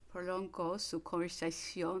prolongó su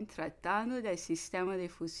conversación tratando del sistema de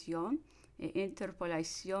fusión e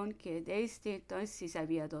interpolación que desde entonces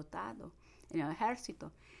había dotado en el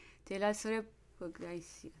ejército de las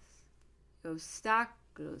repugnancias y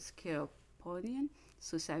obstáculos que oponían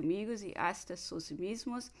sus amigos y hasta sus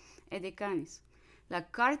mismos edecanes.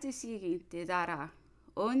 La carta siguiente dará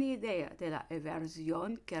una idea de la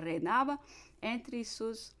aversión que reinaba entre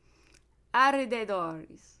sus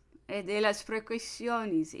alrededores y de las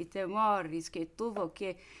precauciones y temores que tuvo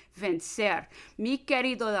que vencer. Mi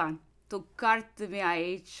querido Dan, tu carta me ha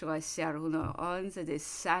hecho hacer una onza de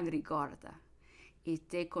sangre gorda, y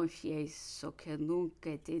te confieso que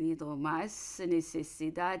nunca he tenido más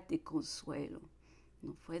necesidad de consuelo.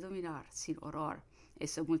 No puedo mirar sin horror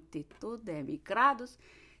esa multitud de emigrados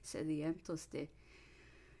sedientos de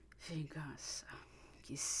venganza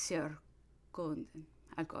que circundan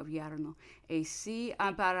al gobierno y se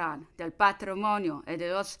amparan del patrimonio y de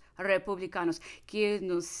los republicanos. Que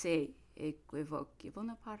no se equivoque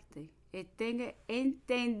Bonaparte y tenga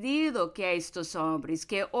entendido que estos hombres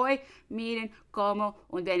que hoy miren como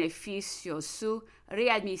un beneficio su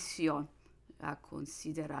readmisión, la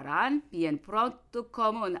considerarán bien pronto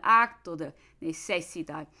como un acto de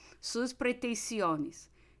necesidad. Sus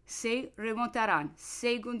pretensiones se remontarán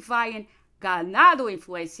según vayan ganando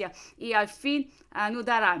influencia y al fin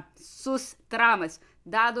anudarán sus tramas,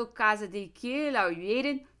 dado caso de que la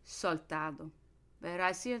hubieran soltado.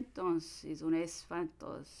 Verás entonces una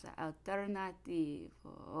espantosa alternativa: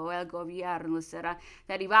 o el gobierno será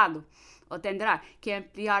derribado o tendrá que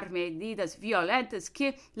emplear medidas violentas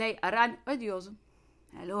que le harán odioso.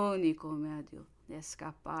 El único medio de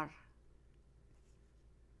escapar.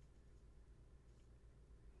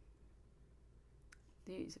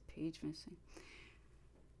 There's a page missing.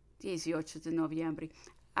 18 de noviembre.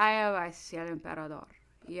 Allá hacia el emperador,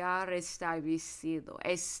 ya restablecido.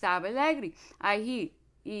 Estaba alegre allí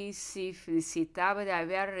y se felicitaba de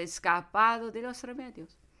haber escapado de los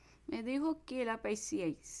remedios. Me dijo que la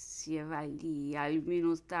paciencia valía al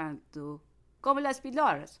menos tanto como las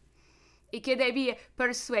píldoras y que debía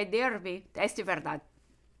persuadirme de esta verdad.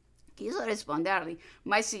 Quiso responderle,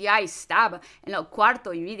 mas ya estaba en el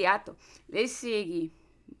cuarto inmediato. Le seguí.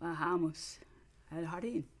 Bajamos al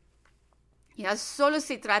jardín. Ya solo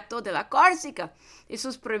se trató de la Córcega, de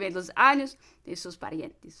sus primeros años, de sus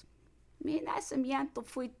parientes. Mi nacimiento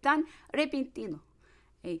fue tan repentino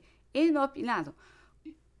e inopinado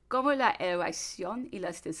como la elevación y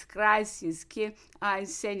las desgracias que han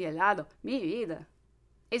señalado mi vida.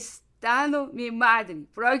 Estando mi madre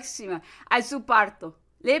próxima a su parto,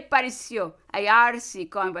 le pareció hallarse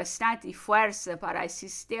con bastante fuerza para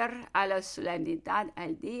asistir a la solemnidad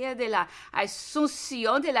al día de la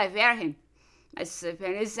Asunción de la Virgen.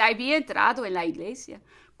 Apenas había entrado en la iglesia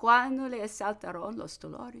cuando le asaltaron los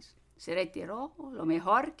dolores. Se retiró lo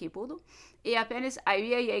mejor que pudo y apenas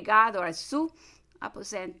había llegado a su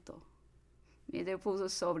aposento, me depuso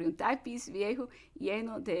sobre un tapiz viejo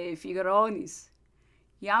lleno de figurones.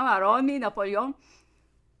 Llamaronme Napoleón,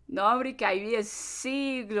 nombre que había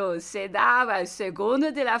siglos se daba al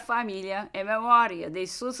segundo de la familia en memoria de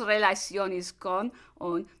sus relaciones con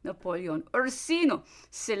un Napoleón Ursino,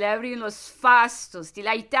 célebre en los fastos de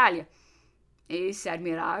la Italia. Es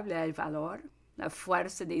admirable el valor, la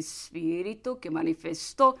fuerza de espíritu que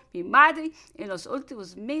manifestó mi madre en los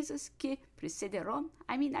últimos meses que precedieron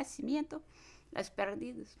a mi nacimiento. Las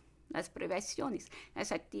pérdidas, las privaciones, las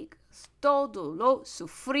fatigas, todo lo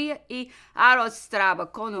sufría y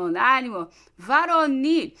arrostraba con un ánimo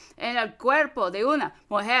varonil en el cuerpo de una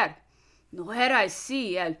mujer. No era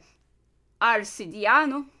así el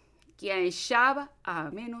arcidiano, quien echaba a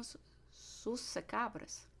menos sus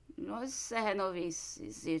cabras, los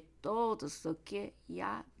genoveses y todo lo que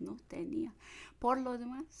ya no tenía. Por lo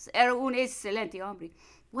demás, era un excelente hombre,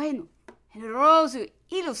 bueno, generoso,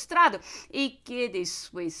 ilustrado, y que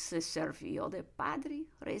después se sirvió de padre,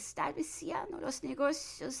 restableciendo los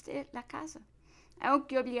negocios de la casa.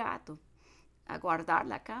 Aunque obligado a guardar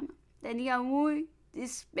la cama, tenía muy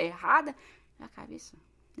despejada la cabeza,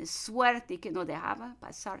 de suerte que no dejaba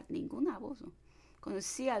pasar ningún abuso.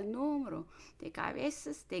 Conocía el número de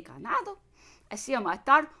cabezas de ganado, hacía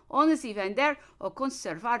matar unas y vender o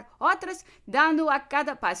conservar otras, dando a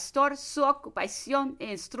cada pastor su ocupación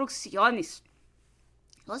e instrucciones.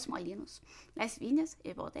 Los molinos, las viñas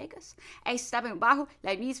y bodegas estaban bajo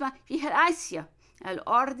la misma vigilancia. El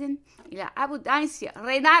orden y la abundancia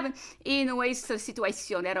reinaban y nuestra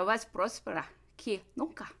situación era más próspera que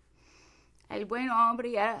nunca. El buen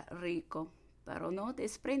hombre era rico, pero no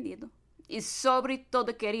desprendido, y sobre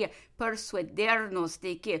todo quería persuadirnos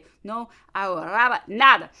de que no ahorraba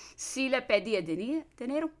nada. Si le pedía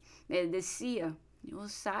dinero, me decía, ¿no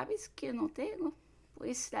sabes que no tengo?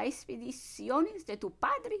 Pues las expediciones de tu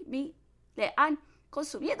padre le han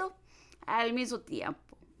consumido. Al mismo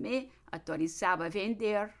tiempo, me autorizaba a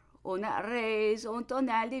vender una res o un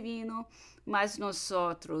tonel de vino, mas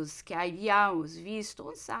nosotros que habíamos visto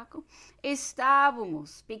un saco,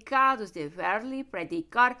 estábamos picados de verle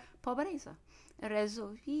predicar pobreza.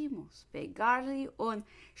 Resolvimos pegarle un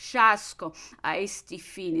chasco. A este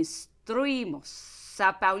fin instruimos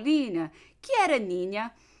a Paulina, que era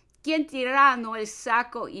niña, quien tirando el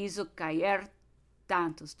saco hizo caer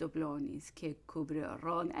tantos doblones que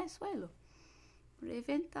cubrieron el suelo.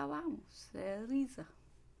 Reventábamos de risa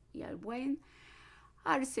y el buen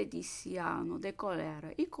arcediciano de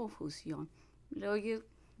cólera y confusión. Luego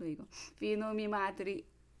vino mi madre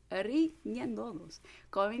riñéndonos.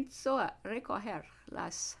 Comenzó a recoger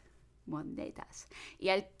las monedas y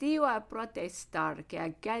el tío a protestar que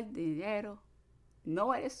aquel dinero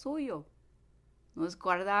no era suyo. Nos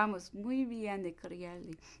guardamos muy bien de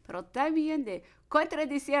creerle, pero también de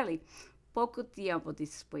contradecirle. Poco tiempo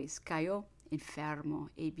después cayó enfermo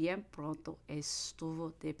y bien pronto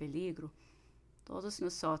estuvo de peligro. Todos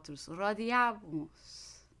nosotros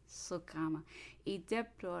rodeábamos su cama y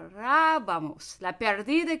deplorábamos la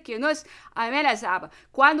pérdida que nos amenazaba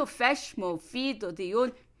cuando Fesh, movido de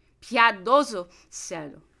un piadoso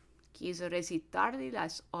celo, quiso recitarle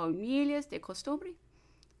las homilias de costumbre.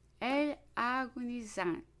 El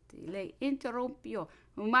agonizante le interrumpió,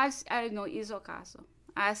 mas él no hizo caso,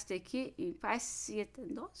 hasta que,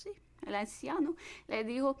 impacientándose, el anciano le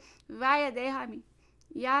dijo, vaya, déjame,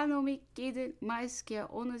 ya no me quedan más que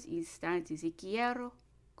unos instantes y quiero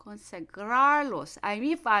consagrarlos a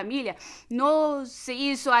mi familia. No se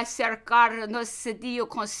hizo acercar, no se dio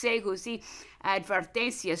consejos y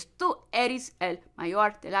advertencias. Tú eres el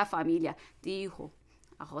mayor de la familia, dijo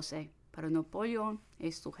a José, pero Napoleón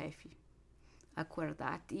es tu jefe.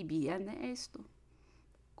 Acuérdate bien de esto.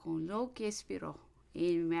 Con lo que expiró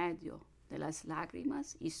en medio de las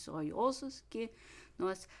lágrimas y sollozos que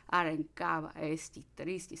nos arrancaba este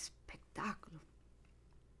triste espectáculo.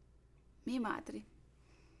 Mi madre,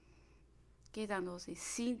 quedándose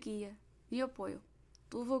sin guía ni apoyo,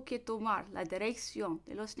 tuvo que tomar la dirección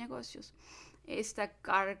de los negocios. Esta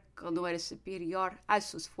carga no era superior a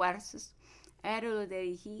sus fuerzas. Él lo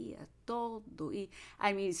dirigía todo y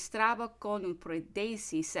administraba con una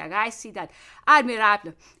prudencia y sagacidad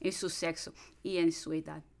admirable en su sexo y en su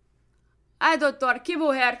edad. ¡Ay, doctor, qué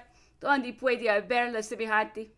mujer! ¿Dónde puede haberla semejante?